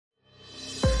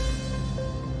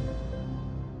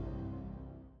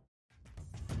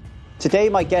Today,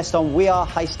 my guest on We Are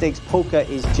High Stakes Poker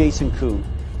is Jason Koon.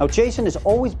 Now, Jason has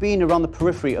always been around the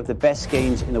periphery of the best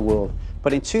games in the world,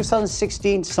 but in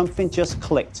 2016, something just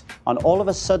clicked, and all of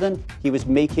a sudden, he was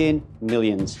making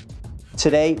millions.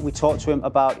 Today, we talk to him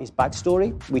about his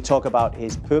backstory, we talk about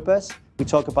his purpose, we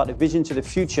talk about the vision to the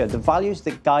future, the values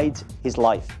that guide his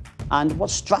life, and what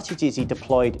strategies he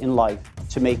deployed in life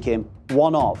to make him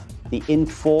one of the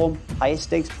informed, highest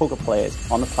stakes poker players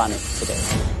on the planet today.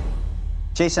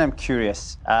 Jason, I'm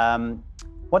curious,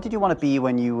 what did you want to be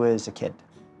when you was a kid?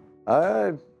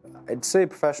 I'd say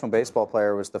professional baseball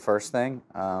player was the first thing.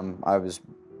 I was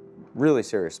really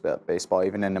serious about baseball,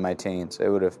 even into my teens. It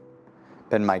would have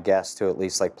been my guess to at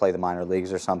least like play the minor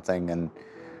leagues or something, and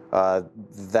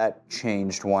that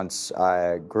changed once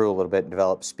I grew a little bit,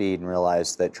 developed speed, and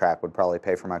realized that track would probably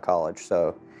pay for my college.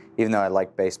 So even though I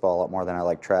liked baseball a lot more than I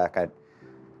liked track,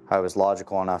 I was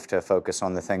logical enough to focus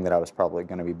on the thing that I was probably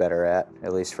going to be better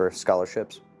at least for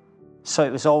scholarships. So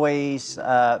it was always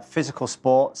physical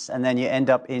sports, and then you end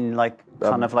up in like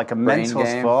kind of like a mental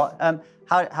sport.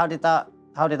 How did that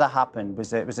happen? Was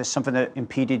there something that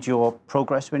impeded your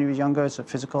progress when you were younger as a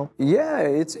physical? Yeah,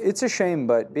 it's a shame,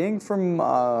 but being from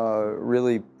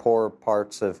really poor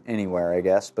parts of anywhere, I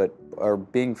guess, or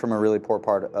being from a really poor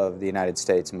part of the United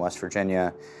States in West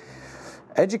Virginia,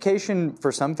 education for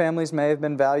some families may have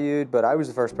been valued, but I was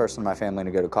the first person in my family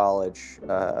to go to college.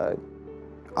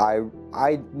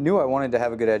 I knew I wanted to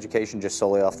have a good education just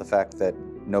solely off the fact that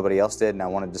nobody else did, and I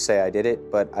wanted to say I did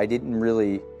it, but I didn't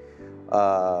really,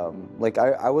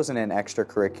 I wasn't in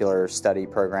extracurricular study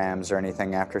programs or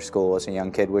anything after school as a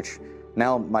young kid, which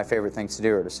now my favorite things to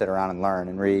do are to sit around and learn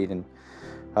and read.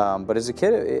 But as a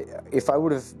kid, if I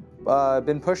would have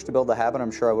been pushed to build a habit,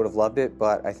 I'm sure I would have loved it,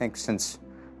 but I think since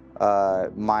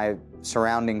my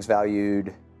surroundings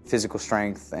valued physical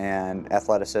strength and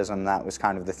athleticism, that was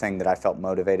kind of the thing that I felt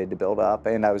motivated to build up,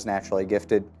 and I was naturally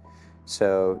gifted.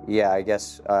 So yeah, I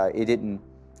guess it didn't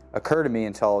occur to me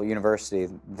until university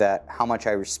that how much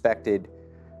I respected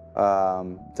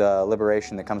the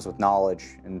liberation that comes with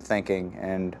knowledge and thinking,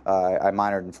 and I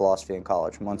minored in philosophy in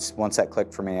college. Once that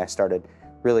clicked for me, I started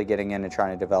really getting into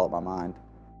trying to develop my mind.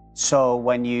 So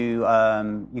when you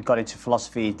got into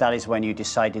philosophy, that is when you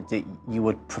decided that you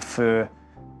would prefer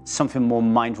something more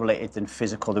mind-related than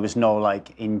physical. There was no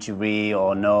like injury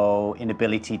or no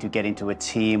inability to get into a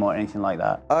team or anything like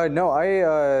that. No,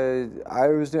 I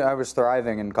was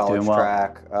thriving in college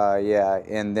track. Yeah,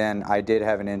 and then I did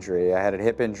have an injury. I had a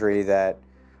hip injury that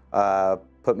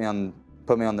put me on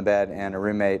the bed, and a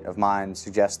roommate of mine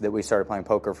suggested that we started playing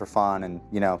poker for fun, and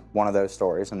one of those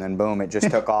stories. And then boom, it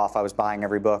just took off. I was buying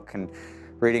every book and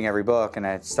reading every book, and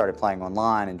I started playing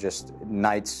online, and just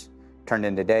nights turned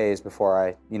into days before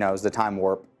it was the time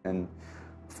warp, and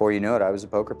before you knew it, I was a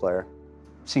poker player.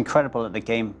 It's incredible that the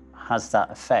game has that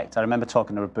effect. I remember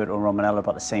talking to Roberto Romanello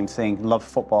about the same thing. Loved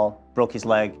football, broke his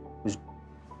leg, was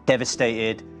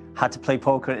devastated, had to play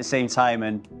poker at the same time,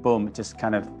 and boom, it just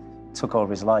kind of took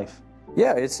over his life.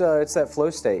 Yeah, it's that flow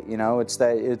state, it's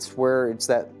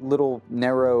that little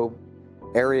narrow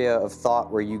area of thought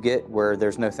where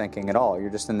there's no thinking at all. You're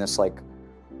just in this like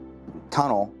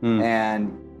tunnel,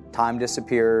 and time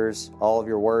disappears, all of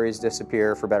your worries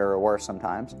disappear, for better or worse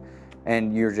sometimes,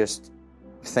 and you're just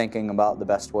thinking about the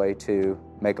best way to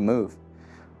make a move.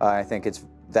 I think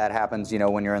that happens,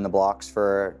 when you're in the blocks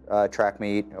for a track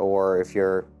meet, or if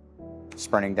you're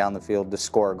sprinting down the field to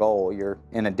score a goal, you're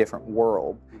in a different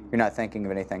world. You're not thinking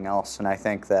of anything else, and I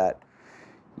think that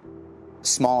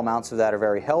small amounts of that are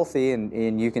very healthy,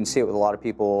 and you can see it with a lot of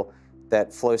people,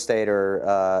 that flow state or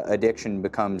addiction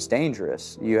becomes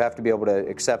dangerous. You have to be able to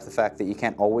accept the fact that you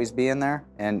can't always be in there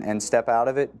and step out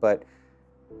of it, but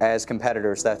as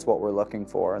competitors, that's what we're looking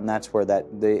for, and that's where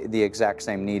the exact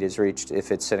same need is reached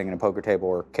if it's sitting in a poker table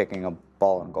or kicking a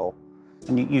ball in goal.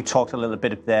 And you talked a little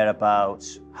bit there about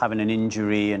having an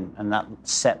injury and that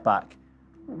setback.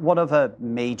 What other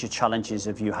major challenges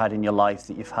have you had in your life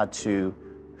that you've had to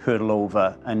hurdle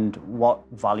over, and what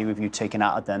value have you taken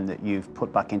out of them that you've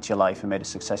put back into your life and made a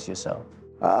success of yourself?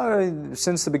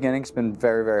 Since the beginning, it's been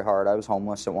very, very hard. I was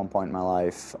homeless at one point in my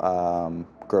life,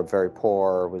 grew up very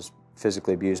poor, was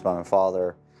physically abused by my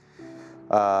father,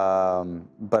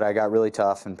 but I got really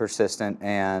tough and persistent,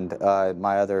 and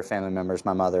my other family members,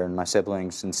 my mother and my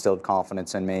siblings, instilled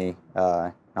confidence in me.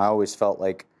 I always felt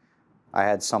like I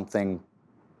had some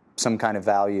kind of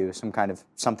value,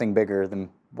 something bigger than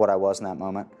what I was in that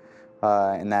moment,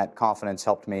 and that confidence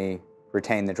helped me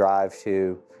retain the drive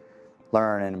to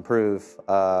learn and improve.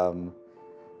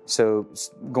 So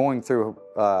going through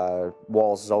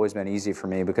walls has always been easy for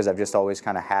me because I've just always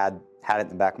kind of had it in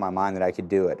the back of my mind that I could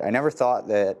do it. I never thought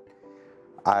that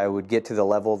I would get to the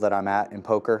level that I'm at in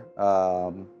poker.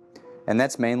 And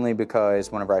that's mainly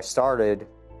because whenever I started,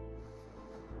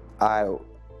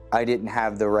 I didn't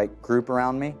have the right group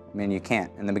around me. I mean, you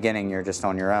can't. In the beginning, you're just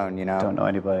on your own, you know? Don't know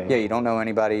anybody. Yeah, you don't know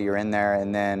anybody. You're in there.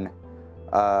 And then,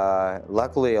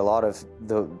 luckily, a lot of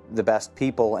the best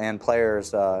people and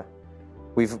players,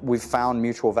 we've found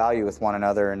mutual value with one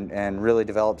another and really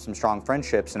developed some strong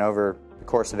friendships. And over the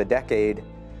course of a decade,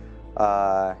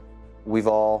 we've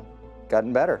all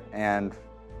gotten better. And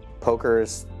poker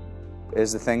is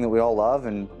the thing that we all love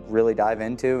and really dive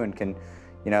into and can,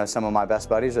 you know, some of my best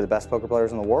buddies are the best poker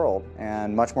players in the world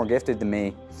and much more gifted than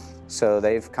me. So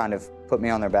they've kind of put me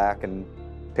on their back and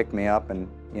picked me up and,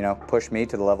 you know, pushed me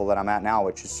to the level that I'm at now,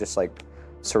 which is just like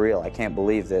surreal. I can't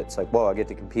believe that it's like, whoa, I get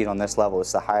to compete on this level.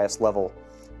 It's the highest level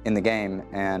in the game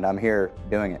and I'm here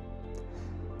doing it.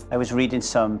 I was reading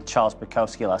some Charles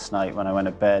Bukowski last night when I went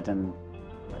to bed, and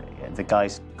the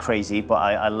guy's crazy, but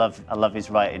I love his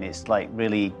writing. It's like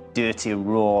really dirty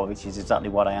and raw, which is exactly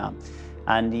what I am.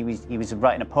 And he was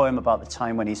writing a poem about the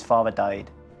time when his father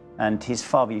died, and his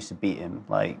father used to beat him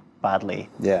like badly.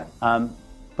 Yeah.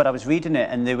 But I was reading it,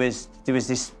 and there was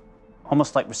this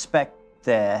almost like respect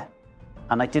there,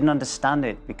 and I didn't understand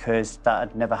it because that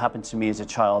had never happened to me as a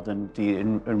child. And the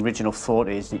original thought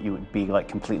is that you would be like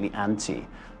completely anti.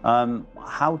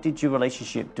 How did your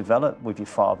relationship develop with your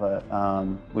father,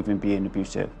 with him being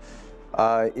abusive?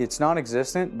 It's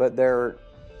non-existent, but there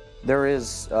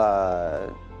is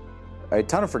a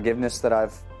ton of forgiveness that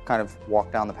I've kind of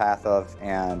walked down the path of,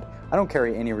 and I don't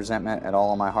carry any resentment at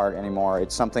all in my heart anymore.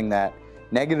 It's something that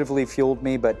negatively fueled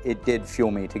me, but it did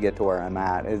fuel me to get to where I'm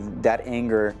at. That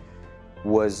anger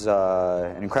was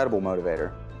an incredible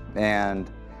motivator. And,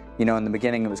 you know, in the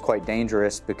beginning it was quite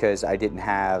dangerous because I didn't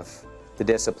have the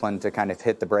discipline to kind of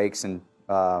hit the brakes and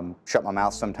shut my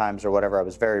mouth sometimes or whatever. I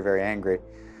was very, very angry.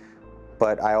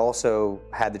 But I also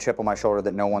had the chip on my shoulder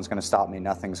that no one's going to stop me,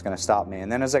 nothing's going to stop me.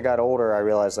 And then as I got older, I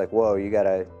realized like, whoa, you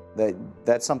gotta,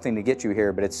 that's something to get you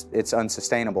here, but it's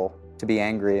unsustainable to be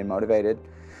angry and motivated.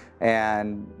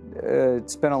 And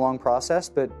it's been a long process,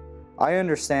 but I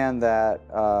understand that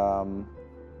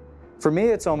for me,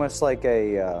 it's almost like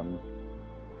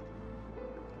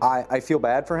I feel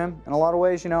bad for him in a lot of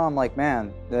ways, you know. I'm like,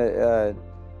 man,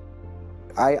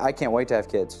 I can't wait to have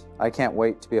kids. I can't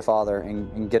wait to be a father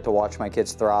and get to watch my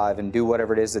kids thrive and do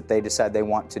whatever it is that they decide they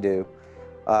want to do,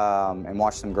 and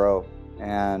watch them grow.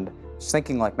 And just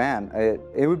thinking like, man,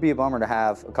 it would be a bummer to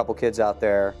have a couple kids out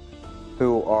there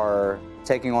who are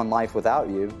taking on life without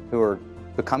you, who are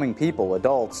becoming people,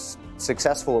 adults,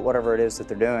 successful at whatever it is that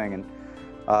they're doing. And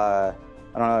I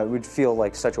don't know, it would feel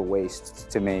like such a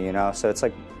waste to me, you know. So it's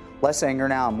like less anger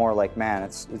now and more like, man,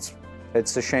 it's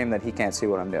a shame that he can't see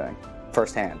what I'm doing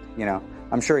firsthand, you know.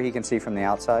 I'm sure he can see from the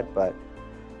outside, but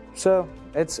so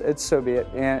it's so be it.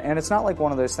 And it's not like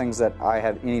one of those things that I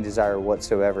have any desire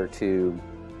whatsoever to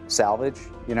salvage,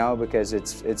 you know, because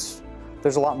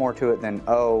there's a lot more to it than,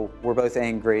 oh, we're both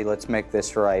angry, let's make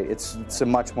this right. It's a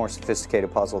much more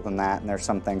sophisticated puzzle than that, and there's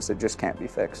some things that just can't be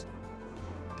fixed.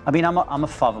 I mean, I'm a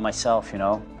father myself, you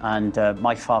know, and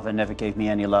my father never gave me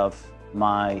any love.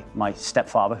 My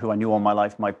stepfather, who I knew all my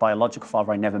life, my biological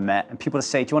father I never met. And people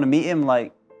say, do you want to meet him?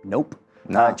 Like, nope.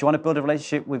 No. Do you want to build a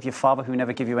relationship with your father who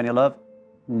never gave you any love?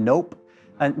 Nope.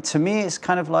 And to me, it's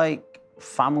kind of like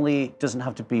family doesn't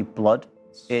have to be blood.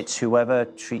 It's whoever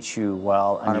treats you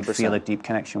well and 100%. you feel a deep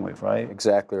connection with, right?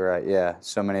 Exactly right, yeah.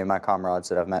 So many of my comrades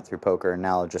that I've met through poker and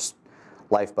now just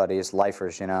life buddies,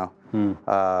 lifers, you know.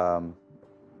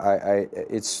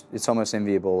 It's almost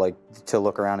enviable, like, to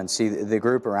look around and see the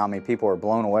group around me. People are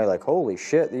blown away, like, holy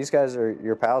shit, these guys are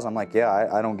your pals. I'm like, yeah,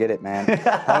 I don't get it, man.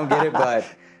 I don't get it, but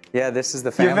yeah, this is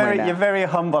the family now. You're very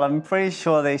humble. I'm pretty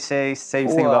sure they say same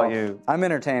thing about you. I'm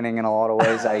entertaining in a lot of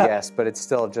ways, I guess, but it's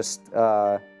still just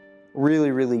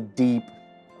really, really deep,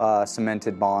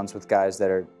 cemented bonds with guys that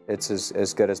are, it's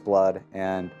as good as blood.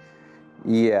 And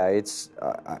yeah, it's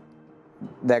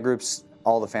that group's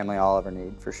all the family I'll ever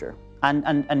need, for sure.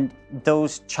 And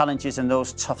those challenges and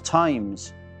those tough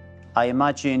times, I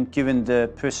imagine, given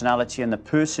the personality and the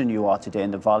person you are today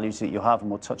and the values that you have, and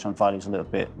we'll touch on values a little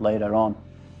bit later on,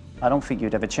 I don't think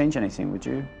you'd ever change anything, would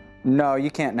you? No, you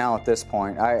can't now at this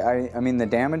point. I mean, the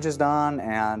damage is done,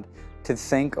 and to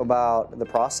think about the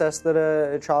process that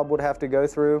a child would have to go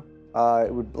through,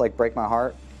 it would like break my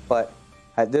heart. But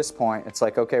at this point, it's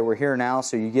like, okay, we're here now,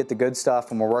 so you get the good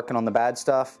stuff and we're working on the bad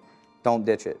stuff. Don't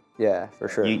ditch it. Yeah, for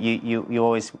sure. You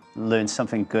always learn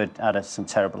something good out of some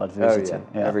terrible adversity. Oh,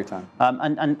 yeah. Every time.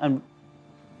 And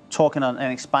talking on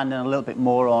and expanding a little bit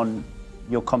more on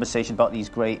your conversation about these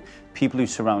great people who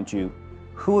surround you,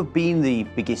 who have been the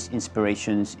biggest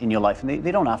inspirations in your life? And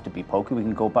they don't have to be poker. We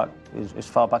can go back as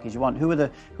far back as you want. Who are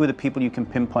the people you can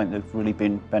pinpoint that have really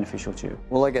been beneficial to you?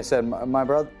 Well, like I said, my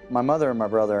mother and my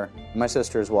brother, my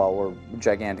sister as well, were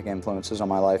gigantic influences on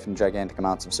my life and gigantic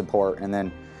amounts of support. And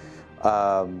then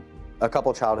a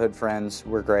couple childhood friends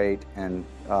were great. And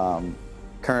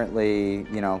currently,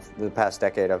 you know, the past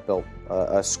decade, I've built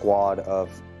a squad of,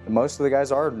 most of the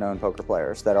guys are known poker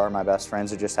players that are my best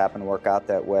friends. It just happened to work out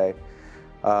that way.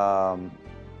 And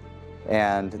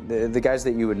the guys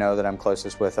that you would know that I'm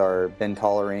closest with are Ben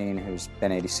Tollerine, who's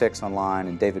been 86 online,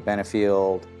 and David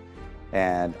Benefield,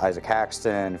 and Isaac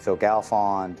Haxton, Phil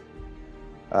Galfond,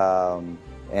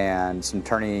 and some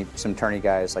tourney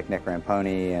guys like Nick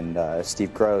Ramponi and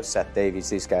Steve Gross, Seth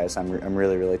Davies. These guys I'm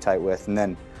really, really tight with. And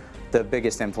then the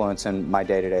biggest influence in my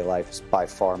day-to-day life is by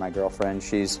far my girlfriend.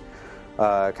 She's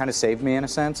kind of saved me in a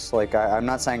sense. Like I'm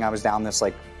not saying I was down this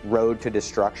like road to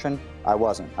destruction. I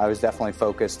wasn't. I was definitely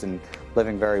focused and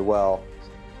living very well.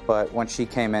 But when she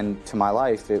came into my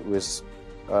life, it was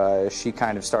she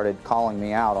kind of started calling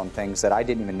me out on things that I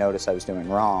didn't even notice I was doing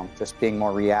wrong. Just being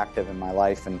more reactive in my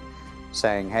life and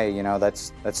saying, hey, you know,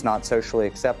 that's not socially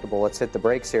acceptable. Let's hit the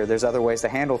brakes here. There's other ways to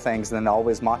handle things than to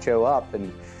always macho up,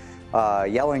 and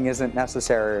yelling isn't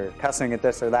necessary, or cussing at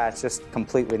this or that. It's just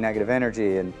completely negative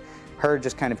energy. And her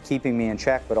just kind of keeping me in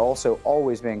check, but also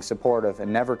always being supportive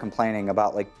and never complaining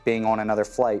about like being on another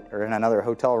flight or in another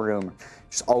hotel room,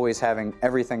 just always having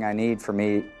everything I need for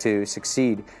me to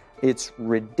succeed. It's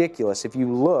ridiculous. If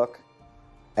you look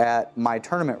at my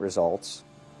tournament results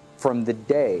from the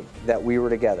day that we were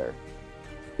together,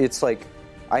 it's like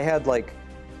I had like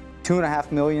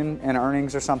 $2.5 million in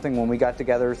earnings or something when we got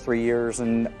together 3 years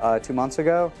and 2 months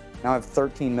ago. Now I have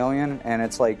 13 million, and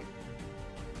it's like,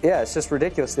 yeah, it's just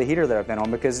ridiculous, the heater that I've been on,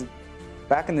 because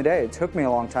back in the day, it took me a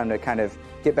long time to kind of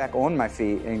get back on my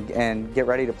feet and get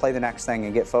ready to play the next thing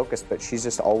and get focused, but she's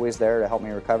just always there to help me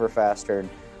recover faster and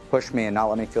push me and not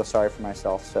let me feel sorry for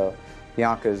myself. So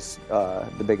Bianca's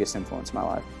the biggest influence in my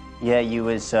life. Yeah, you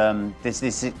was, there's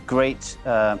this great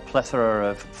plethora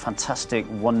of fantastic,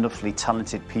 wonderfully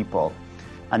talented people,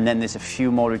 and then there's a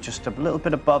few more who just a little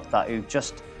bit above that, who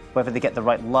just, whether they get the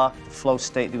right luck, the flow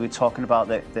state that we were talking about,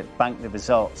 that bank the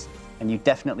results. And you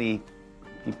definitely,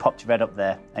 you popped your head up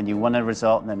there and you won a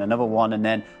result and then another one, and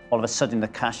then all of a sudden the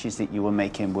cashes that you were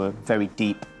making were very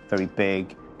deep, very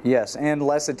big. Yes, and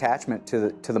less attachment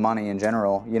to the money in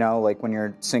general. You know, like when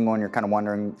you're single and you're kind of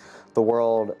wondering the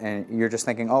world and you're just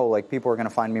thinking, oh, like people are going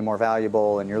to find me more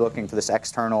valuable, and you're looking for this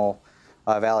external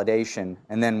validation.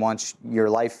 And then once your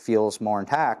life feels more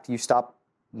intact, you stop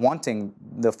wanting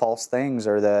the false things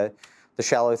or the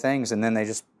shallow things, and then they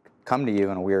just come to you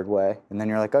in a weird way, and then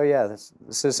you're like, oh yeah,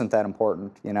 this isn't that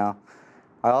important, you know.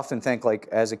 I often think, like,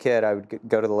 as a kid I would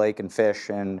go to the lake and fish,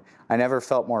 and I never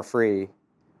felt more free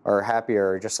or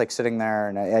happier, just like sitting there,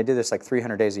 and I did this like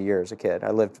 300 days a year as a kid.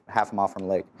 I lived half a mile from the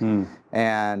lake.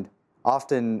 And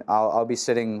often I'll be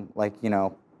sitting, like, you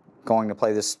know, going to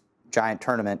play this giant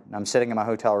tournament, and I'm sitting in my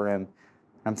hotel room.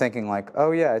 I'm thinking like,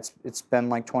 oh yeah, it's been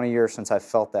like 20 years since I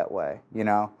felt that way, you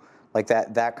know? Like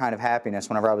that kind of happiness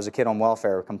whenever I was a kid on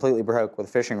welfare, completely broke with a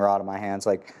fishing rod in my hands.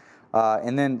 Like,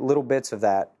 and then little bits of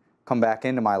that come back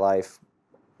into my life,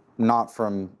 not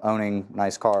from owning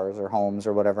nice cars or homes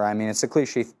or whatever. I mean, it's a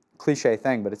cliche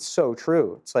thing, but it's so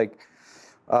true. It's like,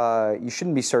 you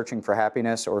shouldn't be searching for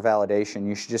happiness or validation.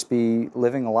 You should just be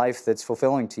living a life that's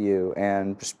fulfilling to you,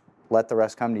 and just let the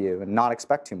rest come to you and not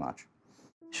expect too much.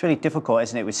 It's really difficult,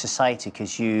 isn't it, with society,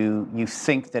 because you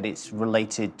think that it's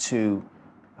related to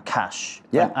cash.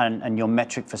 Yeah. And your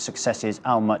metric for success is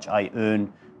how much I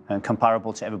earn, and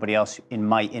comparable to everybody else in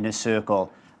my inner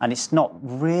circle. And it's not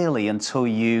really until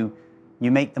you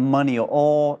make the money,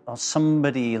 or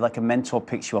somebody like a mentor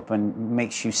picks you up and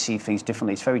makes you see things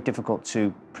differently. It's very difficult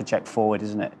to project forward,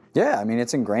 isn't it? Yeah, I mean,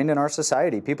 it's ingrained in our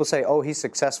society. People say, oh, he's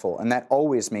successful, and that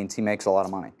always means he makes a lot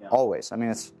of money. Yeah. Always. I mean,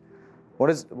 it's, what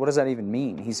does that even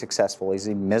mean? He's successful. Is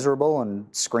he miserable and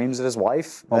screams at his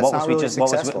wife? Well, That's not really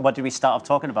successful. What did we start off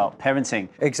talking about? Parenting.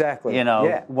 Exactly. You know,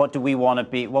 yeah. What do we want to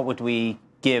be? What would we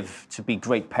give to be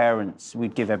great parents?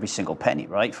 We'd give every single penny,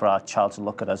 right, for our child to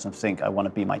look at us and think, I want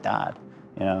to be my dad,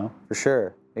 you know? For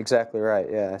sure. Exactly right,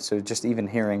 yeah. So just even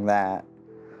hearing that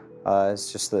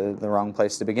is just the wrong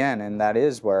place to begin, and that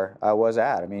is where I was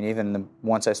at. I mean, even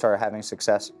once I started having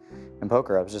success in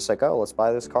poker, I was just like, oh, let's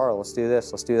buy this car, let's do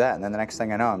this, let's do that. And then the next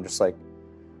thing I know, I'm just like,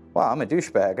 wow, I'm a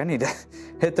douchebag. I need to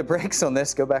hit the brakes on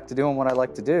this, go back to doing what I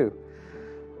like to do.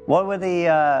 What were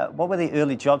the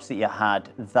early jobs that you had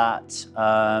that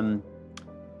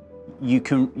you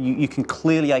can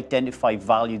clearly identify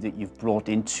value that you've brought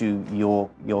into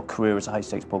your career as a high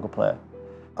stakes poker player?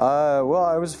 Well,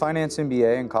 I was a finance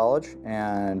MBA in college,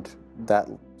 and that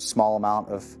small amount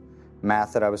of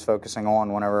math that I was focusing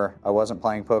on whenever I wasn't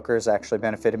playing poker has actually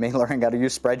benefited me, learning how to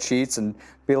use spreadsheets and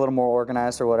be a little more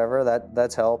organized or whatever.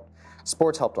 That's helped.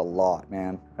 Sports helped a lot,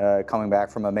 man. Coming back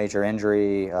from a major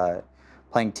injury,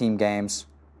 playing team games.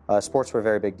 Sports were a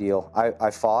very big deal.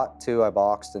 I fought too, I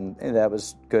boxed, and that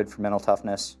was good for mental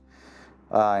toughness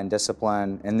and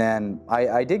discipline. And then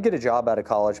I did get a job out of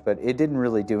college, but it didn't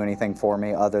really do anything for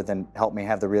me other than help me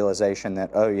have the realization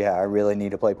that, oh yeah, I really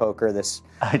need to play poker. This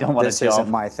isn't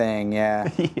my thing. Yeah.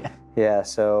 Yeah.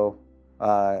 So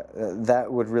that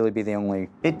would really be the only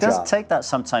It does job. take that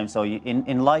sometimes, though.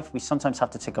 In life, we sometimes have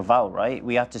to take a vow, right?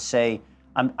 We have to say,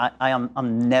 I'm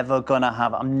never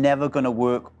gonna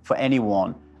work for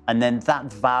anyone. And then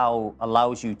that vow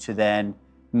allows you to then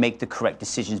make the correct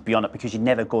decisions beyond it, because you're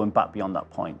never going back beyond that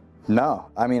point. No,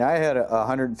 I mean, I had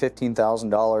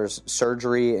 $115,000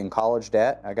 surgery in college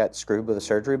debt. I got screwed with a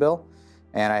surgery bill,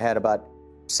 and I had about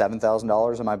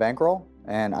 $7,000 in my bankroll,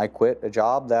 and I quit a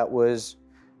job that was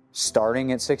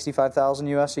starting at 65,000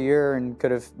 US a year and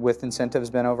could have, with incentives,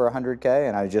 been over 100K,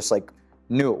 and I just like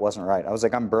knew it wasn't right. I was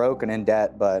like, I'm broke and in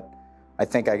debt, but I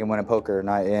think I can win a poker,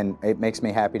 and it makes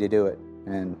me happy to do it,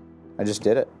 and I just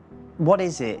did it. What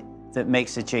is it that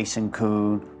makes a Jason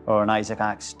Koon or an Isaac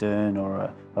Axton or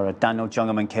a Daniel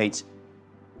Jungerman Cates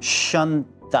shun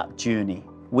that journey,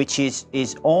 which is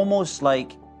almost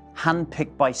like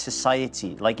handpicked by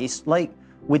society? Like, it's like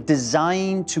we're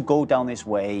designed to go down this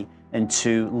way and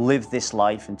to live this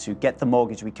life and to get the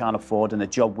mortgage we can't afford and the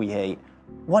job we hate.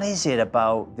 What is it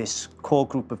about this core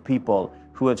group of people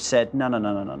who have said, no,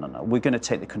 we're going to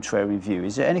take the contrarian view?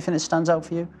 Is there anything that stands out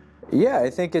for you? Yeah, I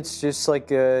think it's just like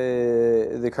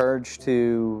the courage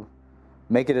to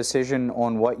make a decision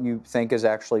on what you think is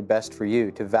actually best for you,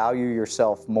 to value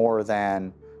yourself more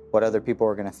than what other people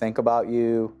are going to think about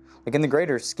you. Like, in the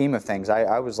greater scheme of things,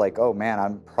 I was like, oh man,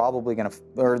 I'm probably going to,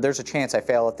 or there's a chance I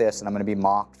fail at this and I'm going to be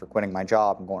mocked for quitting my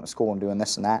job and going to school and doing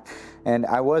this and that. And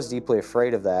I was deeply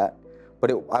afraid of that.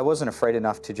 But I wasn't afraid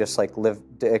enough to just like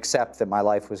to accept that my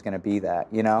life was going to be that,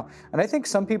 you know? And I think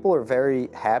some people are very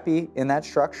happy in that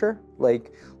structure.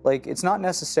 Like it's not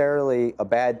necessarily a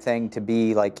bad thing to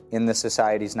be like in the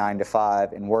society's 9 to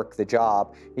 5 and work the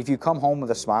job. If you come home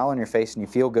with a smile on your face and you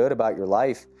feel good about your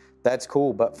life, that's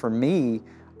cool. But for me,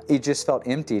 it just felt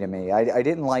empty to me. I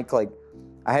didn't like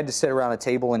I had to sit around a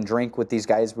table and drink with these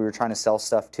guys we were trying to sell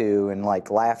stuff to and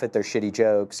like laugh at their shitty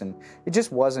jokes, and it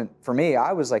just wasn't for me.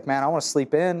 I was like, man, I want to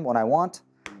sleep in when I want,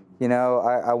 you know,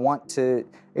 I want to,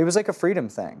 it was like a freedom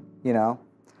thing, you know.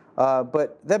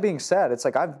 But that being said, it's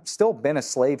like I've still been a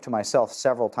slave to myself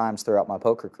several times throughout my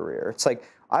poker career. It's like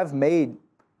I've made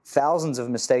thousands of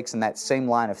mistakes in that same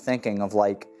line of thinking of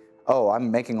like, oh,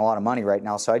 I'm making a lot of money right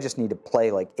now, so I just need to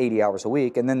play like 80 hours a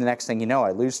week. And then the next thing you know,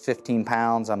 I lose 15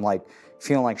 pounds. I'm like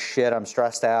feeling like shit. I'm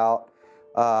stressed out.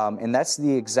 And that's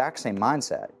the exact same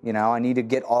mindset. You know, I need to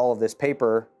get all of this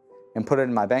paper and put it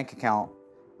in my bank account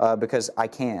because I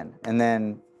can. And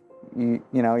then, you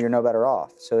know, you're no better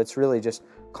off. So it's really just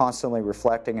constantly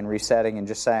reflecting and resetting and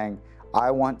just saying, I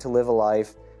want to live a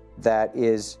life that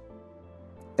is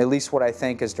at least what I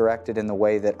think is directed in the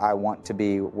way that I want to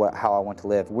be, how I want to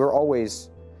live. We're always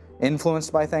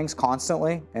influenced by things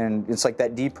constantly, and it's like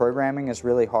that deprogramming is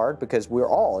really hard because we're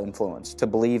all influenced to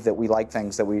believe that we like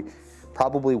things that we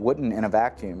probably wouldn't in a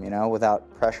vacuum, you know,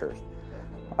 without pressures.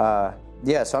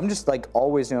 Yeah, so I'm just like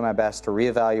always doing my best to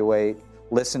reevaluate,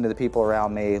 listen to the people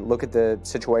around me, look at the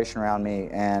situation around me,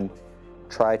 and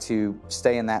try to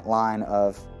stay in that line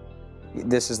of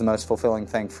this is the most fulfilling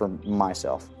thing for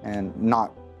myself, and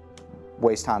not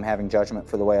waste time having judgment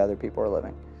for the way other people are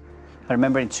living. I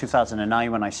remember in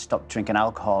 2009 when I stopped drinking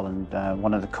alcohol, and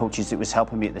one of the coaches that was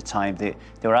helping me at the time, they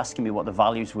were asking me what the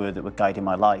values were that were guiding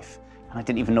my life, and I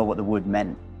didn't even know what the word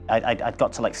meant. I'd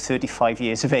got to like 35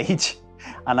 years of age,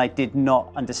 and I did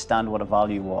not understand what a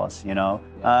value was, you know.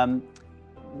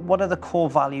 What are the core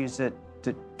values that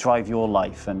drive your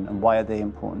life, and why are they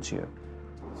important to you?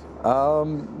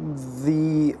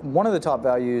 One of the top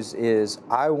values is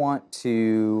I want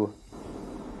to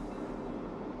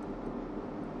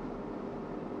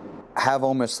have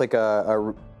almost like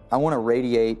I want to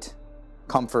radiate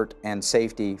comfort and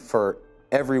safety for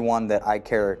everyone that I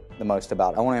care the most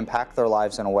about. I want to impact their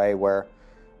lives in a way where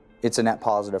it's a net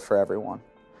positive for everyone.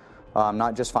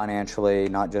 Not just financially,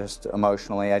 not just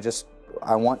emotionally.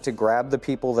 I want to grab the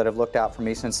people that have looked out for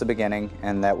me since the beginning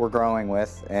and that we're growing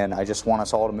with, and I just want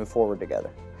us all to move forward together.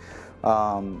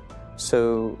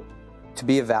 So to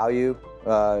be a value,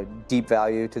 deep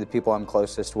value to the people I'm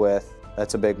closest with,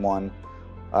 that's a big one.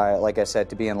 like I said,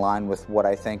 to be in line with what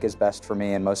I think is best for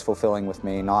me and most fulfilling with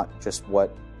me, not just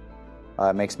what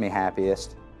makes me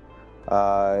happiest.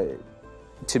 To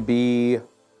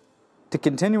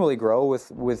continually grow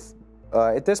with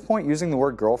at this point, using the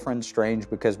word girlfriend's strange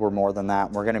because we're more than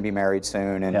that. We're going to be married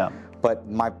soon, and but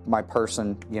my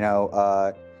person, you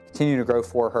know, continue to grow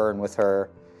for her and with her.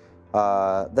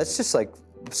 That's just like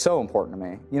so important to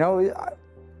me. You know,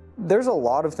 there's a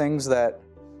lot of things that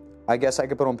I guess I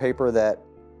could put on paper that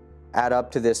add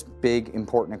up to this big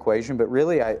important equation, but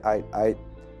really,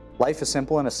 life is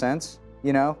simple in a sense.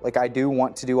 You know, like I do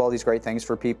want to do all these great things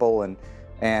for people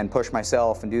and push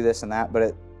myself and do this and that,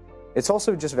 but it's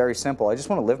also just very simple. I just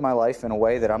want to live my life in a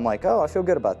way that I'm like, oh, I feel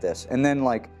good about this. And then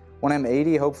like when I'm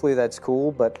 80, hopefully that's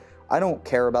cool, but I don't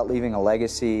care about leaving a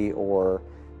legacy or,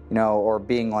 you know, or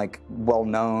being like well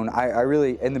known. I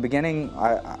really, in the beginning,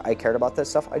 I cared about that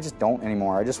stuff. I just don't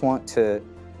anymore. I just want to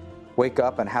wake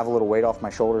up and have a little weight off my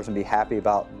shoulders and be happy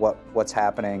about what's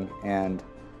happening, and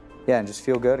yeah, and just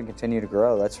feel good and continue to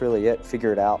grow. That's really it.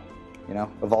 Figure it out, you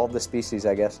know, evolve the species,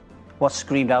 I guess. What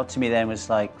screamed out to me then was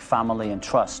like family and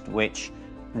trust, which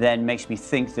then makes me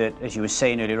think that, as you were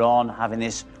saying earlier on, having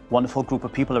this wonderful group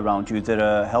of people around you that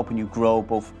are helping you grow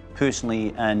both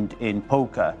personally and in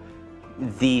poker,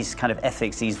 these kind of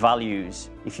ethics, these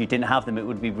values, if you didn't have them, it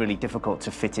would be really difficult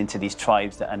to fit into these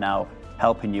tribes that are now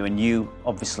helping you, and you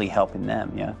obviously helping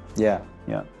them. Yeah,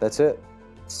 that's it.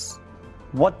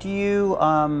 What do you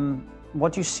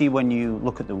see when you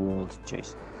look at the world,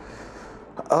 Jason?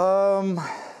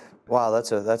 Wow,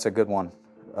 that's a good one.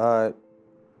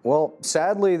 Well,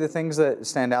 sadly, the things that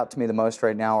stand out to me the most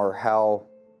right now are how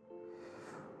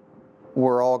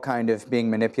we're all kind of being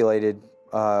manipulated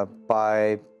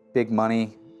by big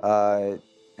money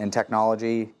and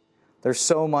technology. There's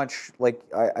so much, like,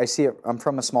 I see it, I'm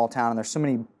from a small town, and there's so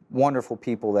many wonderful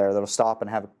people there that'll stop and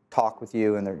have a talk with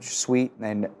you, and they're just sweet,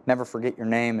 and they never forget your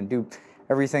name and do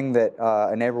everything that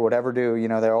a neighbor would ever do. You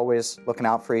know, they're always looking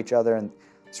out for each other, and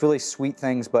it's really sweet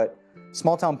things, but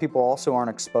small town people also aren't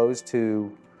exposed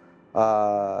to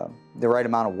the right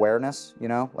amount of awareness, you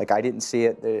know? Like, I didn't see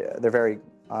it. They're very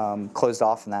closed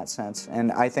off in that sense,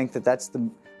 and I think that that's the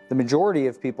majority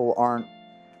of people are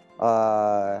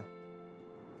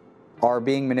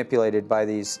being manipulated by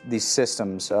these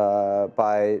systems,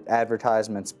 by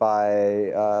advertisements,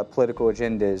 by political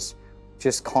agendas,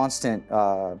 just constant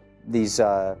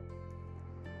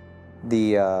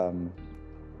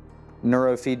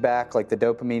neurofeedback, like the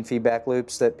dopamine feedback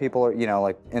loops that people are, you know,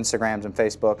 like Instagrams and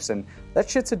Facebooks, and that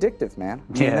shit's addictive, man.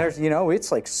 I mean, there's, you know,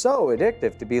 it's like so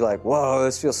addictive to be like, whoa,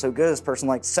 this feels so good. This person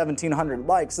like 1,700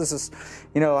 likes. This is,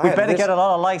 you know, we better get a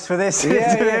lot of likes for this.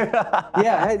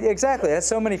 Yeah, exactly. I had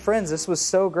so many friends. This was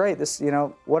so great. This, you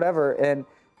know, whatever. And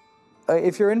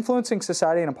if you're influencing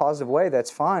society in a positive way,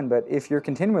 that's fine. But if you're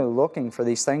continually looking for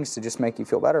these things to just make you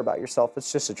feel better about yourself,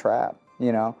 it's just a trap,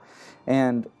 you know.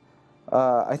 And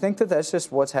I think that that's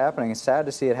just what's happening. It's sad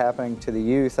to see it happening to the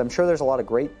youth. I'm sure there's a lot of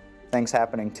great things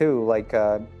happening too. Like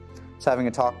I was having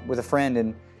a talk with a friend,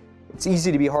 and it's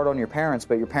easy to be hard on your parents,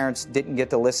 but your parents didn't get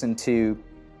to listen to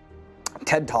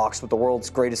TED Talks with the world's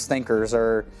greatest thinkers,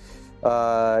 or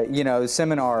you know,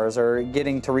 seminars, or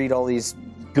getting to read all these.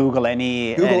 Google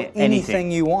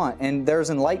anything you want, and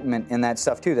there's enlightenment in that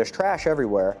stuff too. There's trash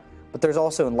everywhere, but there's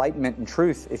also enlightenment and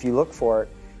truth if you look for it.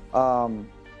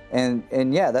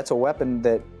 And yeah, that's a weapon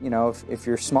that, you know, if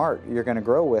you're smart, you're going to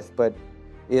grow with. But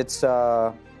it's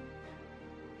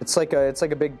like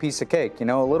a big piece of cake. You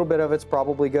know, a little bit of it's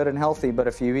probably good and healthy, but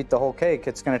if you eat the whole cake,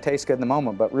 it's going to taste good in the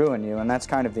moment, but ruin you. And that's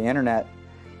kind of the internet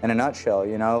in a nutshell.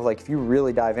 You know, like if you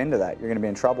really dive into that, you're going to be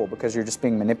in trouble because you're just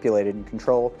being manipulated and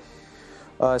controlled.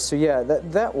 So yeah,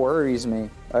 that worries me.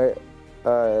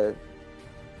 The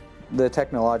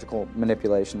technological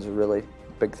manipulations are really a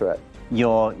big threat.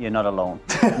 You're not alone.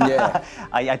 Yeah.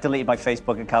 I deleted my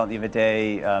Facebook account the other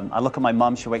day. I look at my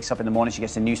mum. She wakes up in the morning. She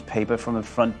gets the newspaper from the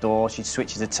front door. She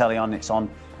switches the telly on. It's on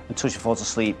until she falls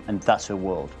asleep, and that's her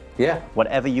world. Yeah.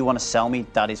 Whatever you want to sell me,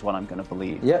 that is what I'm going to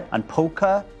believe. Yeah. And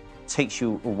poker takes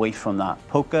you away from that.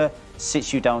 Poker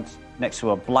sits you down next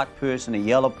to a black person, a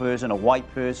yellow person, a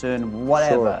white person,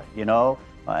 whatever. Sure. You know,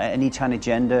 any kind of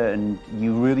gender, and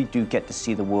you really do get to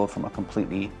see the world from a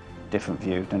completely different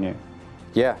view, don't you?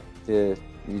 Yeah. You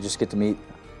just get to meet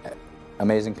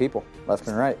amazing people left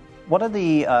and right. What are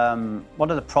the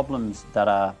problems that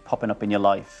are popping up in your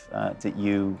life that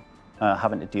you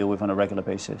having to deal with on a regular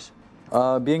basis?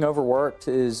 Being overworked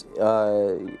is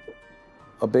a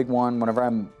big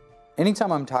one.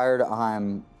 Anytime I'm tired,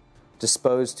 I'm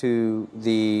disposed to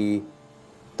the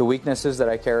weaknesses that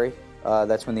I carry.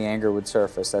 that's when the anger would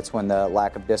surface. That's when the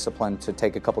lack of discipline to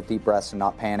take a couple deep breaths and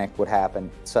not panic would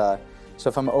happen. So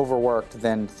if I'm overworked,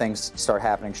 then things start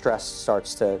happening. Stress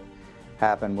starts to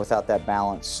happen without that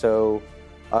balance. So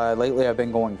lately I've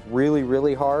been going really,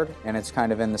 really hard, and it's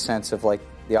kind of in the sense of like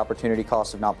the opportunity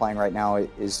cost of not playing right now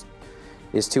is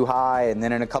too high, and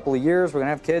then in a couple of years we're going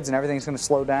to have kids and everything's going to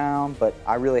slow down, but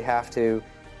I really have to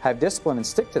have discipline and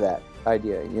stick to that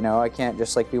idea. You know, I can't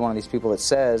just like be one of these people that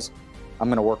says I'm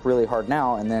going to work really hard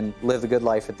now and then live the good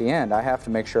life at the end. I have to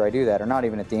make sure I do that, or not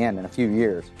even at the end, in a few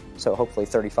years. So hopefully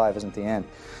 35 isn't the end.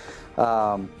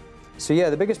 So yeah,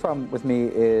 the biggest problem with me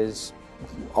is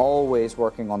always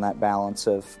working on that balance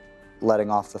of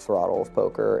letting off the throttle of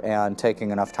poker and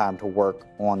taking enough time to work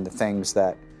on the things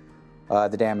that,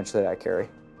 the damage that I carry.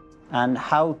 And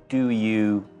how do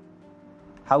you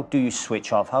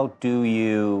switch off? How do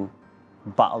you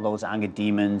battle those anger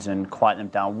demons and quiet them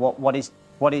down? What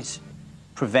is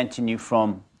preventing you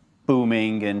from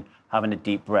booming and having a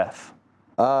deep breath?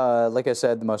 Like I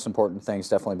said, the most important thing's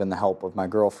definitely been the help of my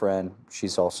girlfriend.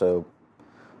 She's also,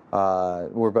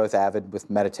 we're both avid with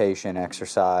meditation,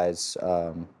 exercise,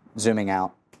 zooming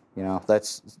out. You know,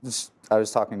 I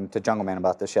was talking to Jungle Man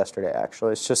about this yesterday,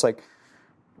 actually. It's just like,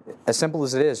 as simple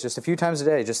as it is, just a few times a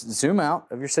day, just zoom out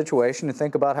of your situation and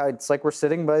think about how it's like we're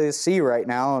sitting by the sea right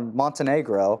now in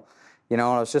Montenegro, you know,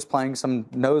 and I was just playing some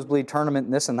nosebleed tournament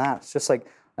and this and that. It's just like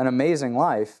an amazing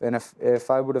life. And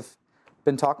if I would have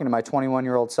been talking to my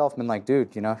 21-year-old self and been like,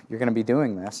 dude, you know, you're going to be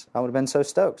doing this, I would have been so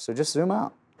stoked. So just zoom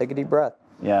out, take a deep breath.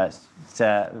 Yeah, it's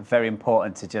very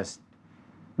important to just...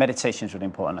 Meditation is really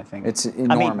important, I think. It's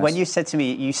enormous. I mean, when you said to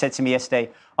me yesterday,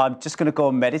 I'm just going to go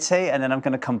and meditate and then I'm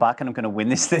going to come back and I'm going to win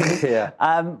this thing. Yeah.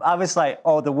 I was like,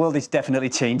 oh, the world is definitely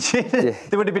changing. Yeah.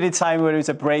 There would have been a time where it was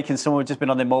a break and someone had just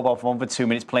been on their mobile phone for 2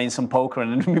 minutes playing some poker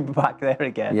and then we'd be back there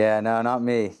again. Yeah, no, not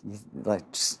me. Like,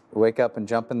 just wake up and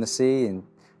jump in the sea and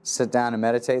sit down and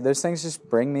meditate. Those things just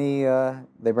bring me,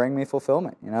 they bring me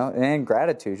fulfillment, you know, and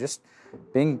gratitude. Just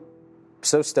being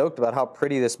so stoked about how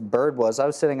pretty this bird was. I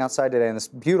was sitting outside today and this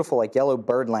beautiful like yellow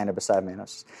bird landed beside me, and I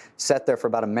was sat there for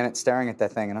about a minute staring at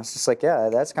that thing, and I was just like, yeah,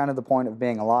 that's kind of the point of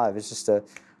being alive, is just to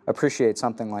appreciate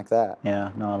something like that. Yeah,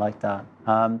 no, I like that.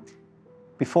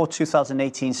 Before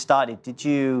 2018 started, did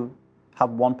you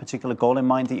have one particular goal in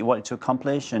mind that you wanted to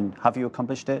accomplish, and have you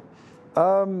accomplished it?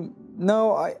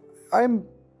 No,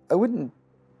 I'm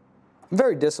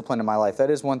very disciplined in my life. That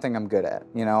is one thing I'm good at.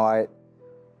 You know,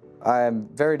 I'm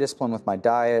very disciplined with my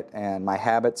diet and my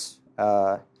habits,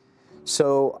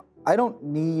 so I don't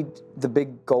need the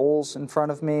big goals in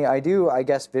front of me. I do, I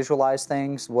guess, visualize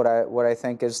things, what I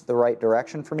think is the right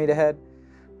direction for me to head,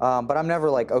 but I'm never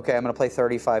like, okay, I'm going to play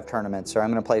 35 tournaments, or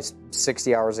I'm going to play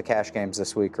 60 hours of cash games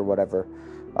this week, or whatever.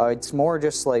 It's more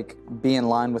just like be in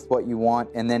line with what you want,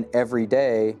 and then every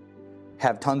day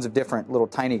have tons of different little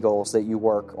tiny goals that you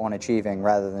work on achieving,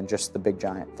 rather than just the big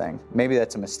giant thing. Maybe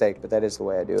that's a mistake, but that is the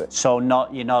way I do it. So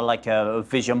you're not like a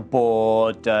vision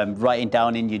board, writing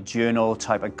down in your journal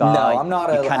type of guy. No, I'm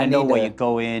not. You kind of know where you're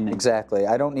going. Exactly.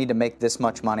 I don't need to make this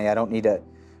much money. I don't need to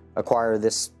acquire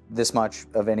this much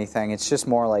of anything. It's just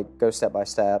more like go step by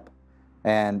step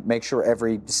and make sure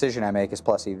every decision I make is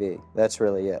plus EV. That's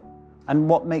really it. And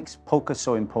what makes poker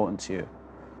so important to you?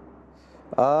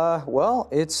 Well,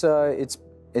 it's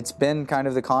been kind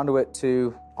of the conduit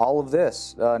to all of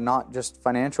this, not just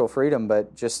financial freedom,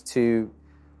 but just to,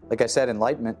 like I said,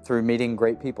 enlightenment through meeting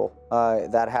great people.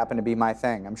 That happened to be my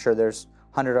thing. I'm sure there's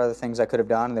 100 other things I could have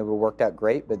done and they would have worked out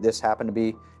great, but this happened to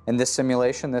be, in this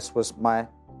simulation, this was my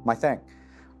thing.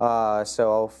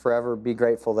 So I'll forever be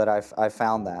grateful that I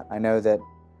found that. I know that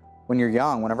when you're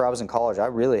young, whenever I was in college, I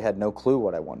really had no clue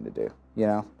what I wanted to do. You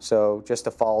know, so just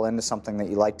to fall into something that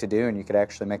you like to do and you could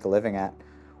actually make a living at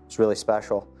was really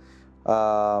special. So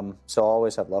I'll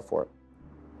always have love for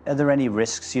it. Are there any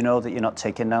risks, you know, that you're not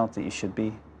taking now that you should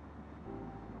be?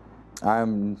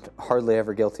 I'm hardly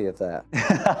ever guilty of that.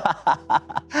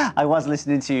 I was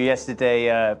listening to you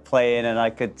yesterday playing, and I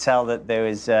could tell that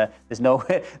there's no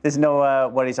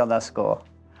worries on that score.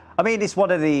 I mean, it's one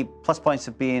of the plus points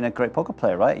of being a great poker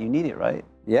player, right? You need it, right?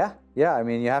 Yeah. I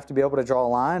mean, you have to be able to draw a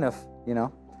line of, you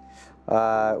know,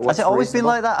 has it always been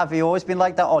like that? Have you always been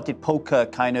like that, or did poker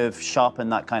kind of sharpen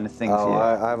that kind of thing for you?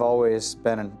 I've always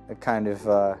been a kind of,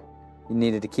 you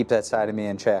needed to keep that side of me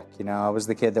in check. You know, I was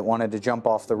the kid that wanted to jump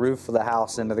off the roof of the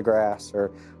house into the grass,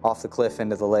 or off the cliff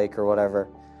into the lake, or whatever.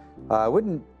 I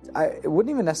wouldn't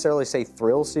even necessarily say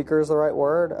thrill seeker is the right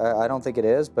word. I don't think it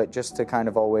is, but just to kind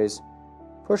of always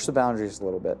push the boundaries a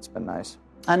little bit. It's been nice.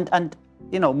 And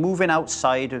you know, moving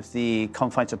outside of the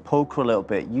confines of poker a little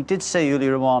bit, you did say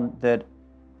earlier on that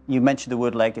you mentioned the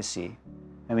word legacy.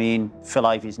 I mean, Phil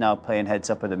Ivey's now playing heads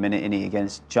up at the minute, isn't he,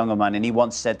 against Jungle Man, and he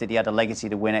once said that he had a legacy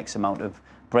to win X amount of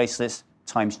bracelets.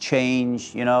 Times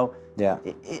change, you know. Yeah.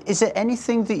 Is there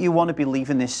anything that you want to be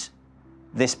leaving this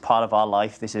part of our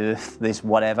life, this earth, this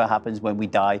whatever happens when we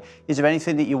die? Is there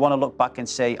anything that you want to look back and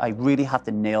say, I really have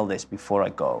to nail this before I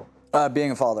go?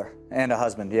 Being a father and a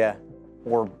husband, yeah,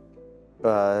 or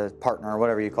partner, or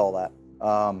whatever you call that.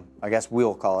 I guess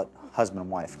we'll call it husband and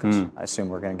wife, because I assume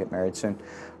we're going to get married soon,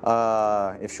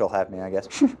 if she'll have me, I guess.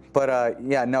 But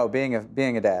yeah, no, being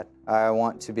a dad, I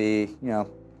want to be, you know,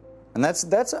 and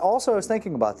that's also, I was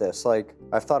thinking about this. Like,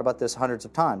 I've thought about this hundreds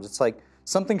of times. It's like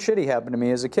something shitty happened to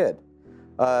me as a kid.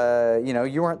 You know,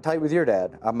 you weren't tight with your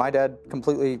dad. My dad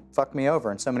completely fucked me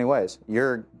over in so many ways.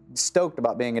 You're stoked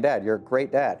about being a dad. You're a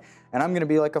great dad. And I'm going to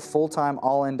be like a full-time,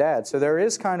 all-in dad. So there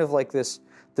is kind of like this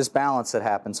balance that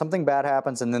happens. Something bad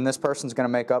happens, and then this person's going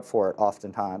to make up for it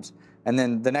oftentimes. And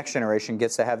then the next generation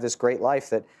gets to have this great life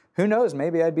that, who knows,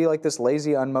 maybe I'd be like this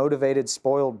lazy, unmotivated,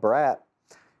 spoiled brat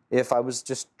if I was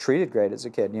just treated great as a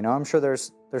kid. You know, I'm sure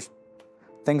there's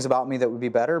things about me that would be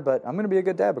better, but I'm going to be a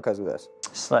good dad because of this.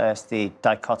 It's the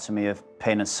dichotomy of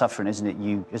pain and suffering, isn't it?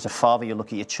 You, as a father, you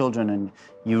look at your children and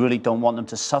you really don't want them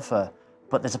to suffer,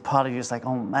 but there's a part of you that's like,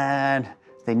 oh man,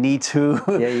 they need to.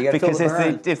 Yeah, you got to because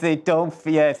if they don't,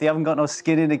 if they haven't got no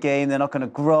skin in the game, they're not going to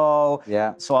grow.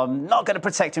 Yeah. So I'm not going to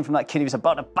protect him from that kid who's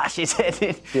about to bash his head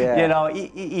in. Yeah. You know,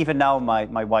 even now,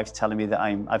 my wife's telling me that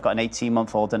I've got an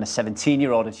 18-month-old and a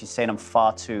 17-year-old, and she's saying I'm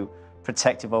far too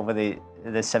protective over the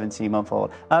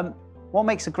 17-month-old. What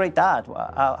makes a great dad?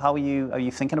 How are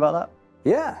you thinking about that?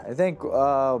 Yeah, I think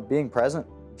being present,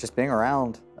 just being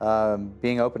around,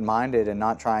 being open-minded and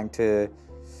not trying to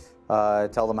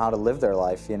tell them how to live their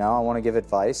life. You know, I want to give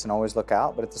advice and always look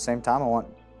out, but at the same time, I want,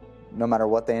 no matter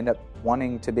what they end up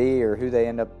wanting to be or who they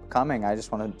end up becoming, I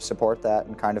just want to support that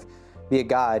and kind of be a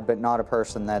guide, but not a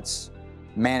person that's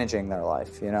managing their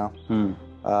life, you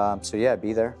know? So yeah,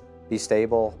 be there, be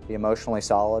stable, be emotionally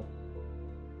solid.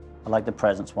 I like the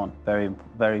presence one. Very,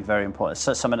 very, very important.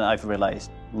 So something that I've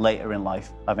realized later in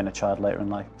life, having a child later in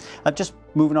life. Just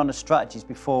moving on to strategies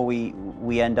before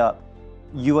we end up.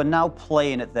 You are now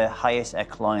playing at the highest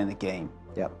echelon in the game.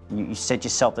 Yep. You said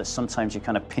yourself that sometimes you're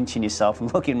kind of pinching yourself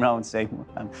and looking around and saying,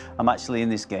 I'm actually in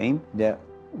this game. Yeah.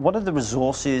 What are the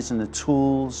resources and the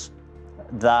tools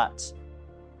that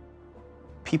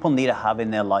people need to have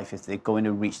in their life if they're going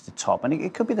to reach the top? And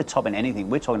it could be the top in anything.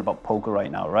 We're talking about poker right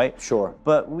now, right? Sure.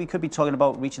 But we could be talking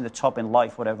about reaching the top in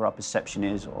life, whatever our perception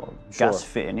is, or gas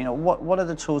fitting. You know, what are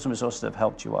the tools and resources that have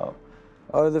helped you out?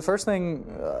 The first thing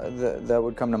that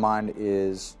would come to mind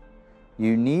is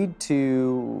you need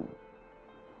to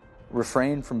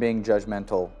refrain from being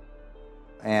judgmental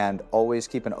and always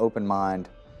keep an open mind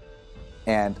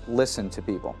and listen to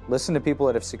people. Listen to people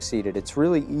that have succeeded. It's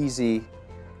really easy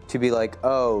to be like,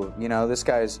 oh, you know, this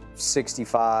guy's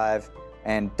 65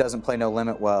 and doesn't play no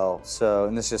limit well. So,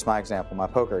 and this is just my example, my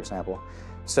poker example.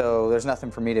 So there's nothing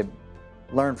for me to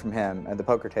learn from him at the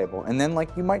poker table. And then, like,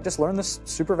 you might just learn this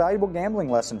super valuable gambling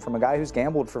lesson from a guy who's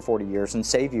gambled for 40 years and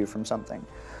save you from something.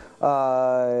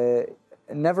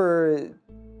 Never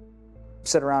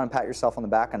sit around and pat yourself on the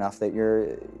back enough that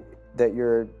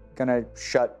you're gonna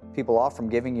shut people off from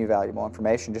giving you valuable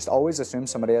information. Just always assume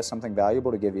somebody has something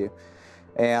valuable to give you.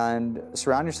 And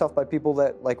surround yourself by people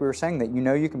that, like we were saying, that you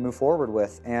know you can move forward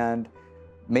with. And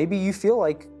maybe you feel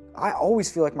like, I always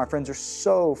feel like my friends are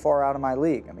so far out of my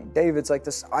league. I mean, David's like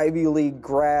this Ivy League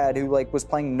grad who like was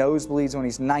playing nosebleeds when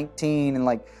he's 19, and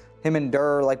like him and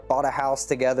Durr like bought a house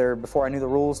together before I knew the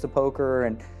rules to poker,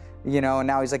 and you know, and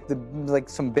now he's like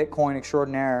some Bitcoin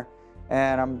extraordinaire.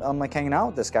 And I'm like hanging out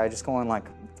with this guy, just going like,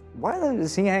 why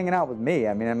is he hanging out with me?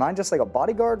 I mean, am I just like a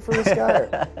bodyguard for this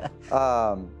guy?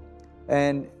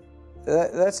 And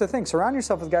that's the thing. Surround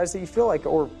yourself with guys that you feel like,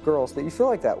 or girls that you feel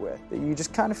like that with, that you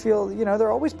just kind of feel, you know,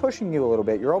 they're always pushing you a little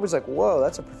bit. You're always like, whoa,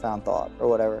 that's a profound thought, or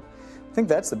whatever. I think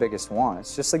that's the biggest one.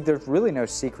 It's just like, there's really no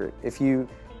secret. If you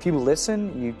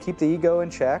listen, you keep the ego in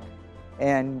check,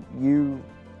 and you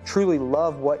truly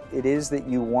love what it is that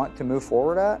you want to move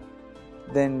forward at,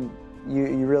 then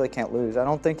you really can't lose. I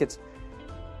don't think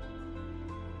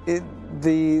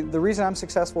the reason I'm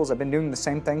successful is I've been doing the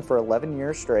same thing for 11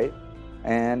 years straight.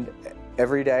 And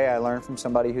every day I learn from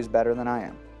somebody who's better than I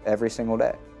am, every single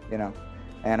day, you know.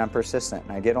 And I'm persistent,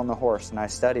 and I get on the horse and I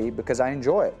study because I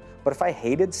enjoy it. But if I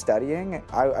hated studying,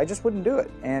 I just wouldn't do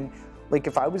it. And like,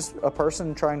 if I was a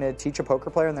person trying to teach a poker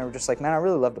player and they were just like, man, I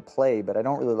really love to play, but I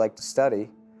don't really like to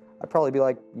study, I'd probably be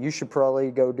like, you should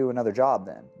probably go do another job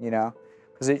then, you know.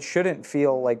 Because it shouldn't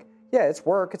feel like, yeah, it's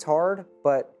work, it's hard,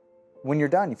 but when you're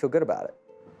done, you feel good about it.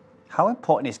 How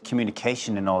important is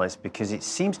communication in all this? Because it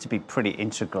seems to be pretty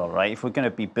integral, right? If we're going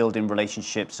to be building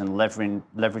relationships and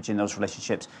leveraging those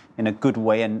relationships in a good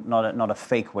way and not a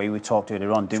fake way, we talked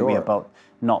earlier on, didn't we, about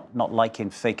not liking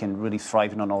fake and really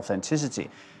thriving on authenticity.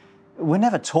 We're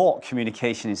never taught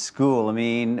communication in school. I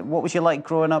mean, what was you like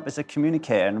growing up as a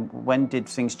communicator? And when did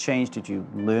things change? Did you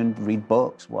read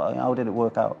books? How did it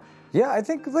work out? Yeah, I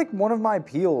think like one of my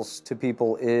appeals to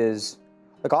people is,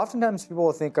 like, oftentimes people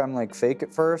will think I'm like fake at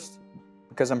first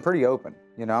because I'm pretty open.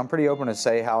 You know, I'm pretty open to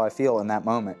say how I feel in that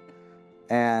moment.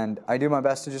 And I do my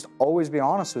best to just always be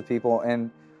honest with people.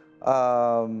 And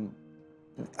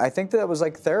I think that was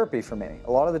like therapy for me.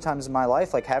 A lot of the times in my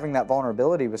life, like having that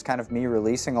vulnerability was kind of me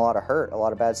releasing a lot of hurt, a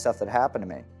lot of bad stuff that happened to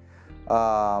me.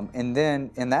 And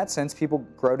then in that sense, people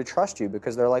grow to trust you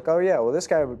because they're like, oh yeah, well this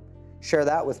guy would share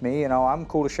that with me, you know, I'm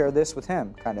cool to share this with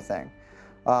him, kind of thing.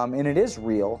 And it is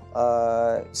real.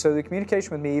 So the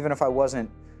communication with me, even if I wasn't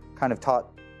kind of taught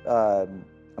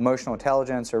emotional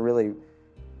intelligence or really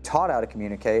taught how to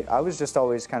communicate, I was just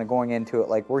always kind of going into it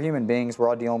like, we're human beings, we're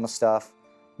all dealing with stuff.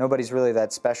 Nobody's really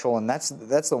that special, and that's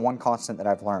the one constant that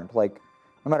I've learned. Like,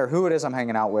 no matter who it is I'm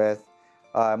hanging out with,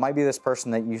 it might be this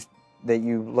person that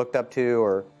you looked up to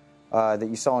or that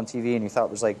you saw on TV and you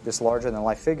thought was like this larger than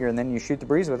life figure, and then you shoot the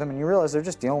breeze with them and you realize they're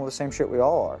just dealing with the same shit we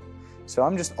all are. So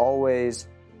I'm just always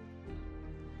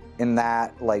in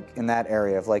that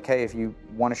area of like, hey, if you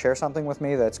want to share something with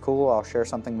me, that's cool. I'll share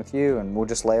something with you, and we'll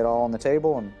just lay it all on the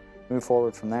table and move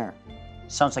forward from there.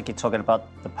 Sounds like you're talking about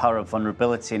the power of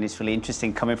vulnerability, and it's really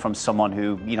interesting coming from someone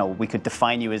who, you know, we could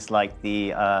define you as like the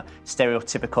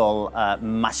stereotypical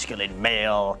masculine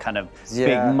male, kind of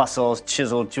big muscles,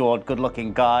 chiseled jawed,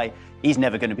 good-looking guy. He's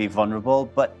never going to be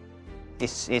vulnerable, but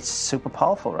it's super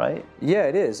powerful, right? Yeah,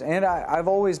 it is. And I've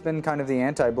always been kind of the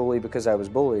anti-bully because I was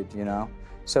bullied, you know?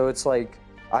 So it's like,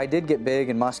 I did get big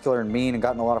and muscular and mean and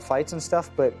got in a lot of fights and stuff,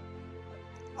 but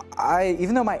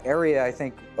even though my area, I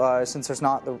think, since there's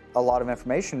not a lot of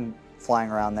information flying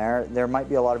around there might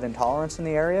be a lot of intolerance in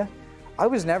the area. I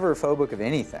was never phobic of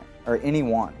anything or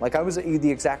anyone. Like, I was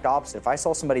the exact opposite. If I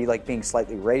saw somebody like being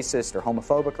slightly racist or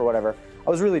homophobic or whatever, I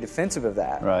was really defensive of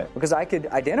that. Right. Because I could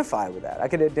identify with that. I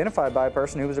could identify by a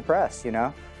person who was oppressed, you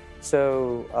know?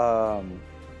 So,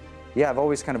 yeah, I've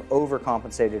always kind of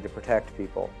overcompensated to protect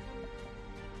people.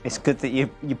 It's good that you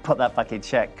put that back in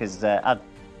check, because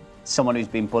someone who's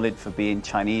been bullied for being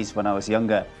Chinese when I was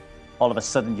younger, all of a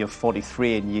sudden you're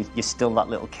 43 and you're still that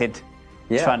little kid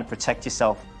trying to protect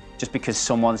yourself just because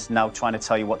someone's now trying to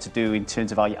tell you what to do in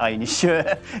terms of how you iron your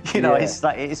shirt. You know, it's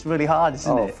like, it's really hard,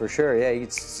 isn't it? Oh, for sure. Yeah, you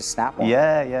just snap one.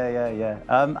 Yeah.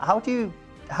 How do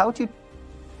you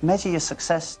measure your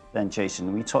success then,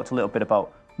 Jason? We talked a little bit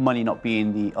about money not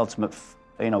being the ultimate.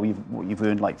 You know, you've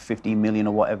earned like 15 million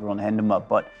or whatever on Hendema,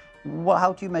 but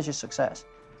how do you measure success?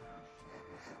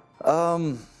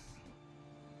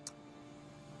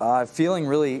 Feeling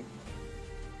really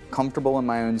comfortable in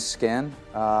my own skin,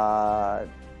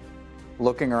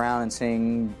 looking around and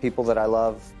seeing people that I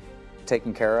love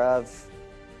taken care of,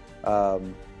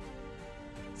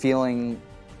 feeling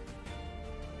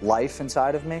life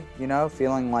inside of me, you know,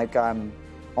 feeling like I'm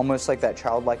almost like that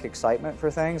childlike excitement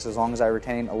for things. As long as I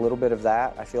retain a little bit of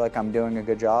that, I feel like I'm doing a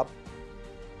good job.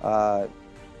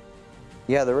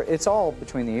 Yeah, it's all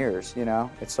between the ears, you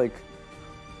know? It's like,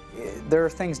 there are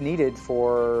things needed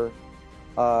for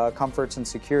comforts and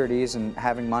securities, and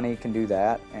having money can do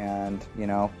that. And, you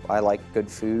know, I like good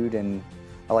food, and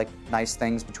I like nice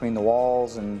things between the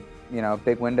walls, and, you know,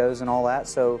 big windows and all that.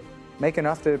 So make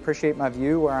enough to appreciate my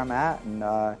view where I'm at, and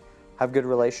have good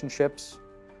relationships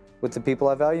with the people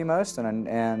I value most,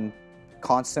 and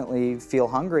constantly feel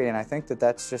hungry. And I think that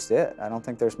that's just it. I don't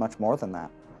think there's much more than that.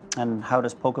 And how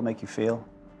does poker make you feel?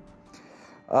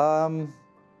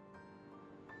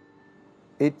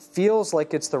 It feels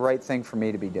like it's the right thing for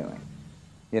me to be doing.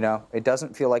 You know, it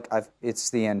doesn't feel like it's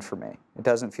the end for me. It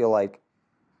doesn't feel like,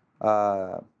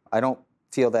 I don't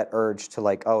feel that urge to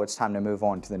like, oh, it's time to move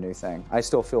on to the new thing. I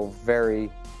still feel very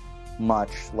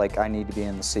much like I need to be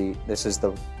in the seat. This is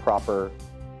the proper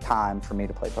time for me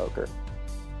to play poker.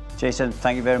 Jason,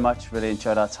 thank you very much. Really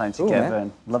enjoyed our time together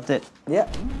and loved it. Yeah.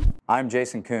 I'm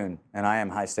Jason Koon, and I am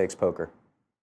High Stakes Poker.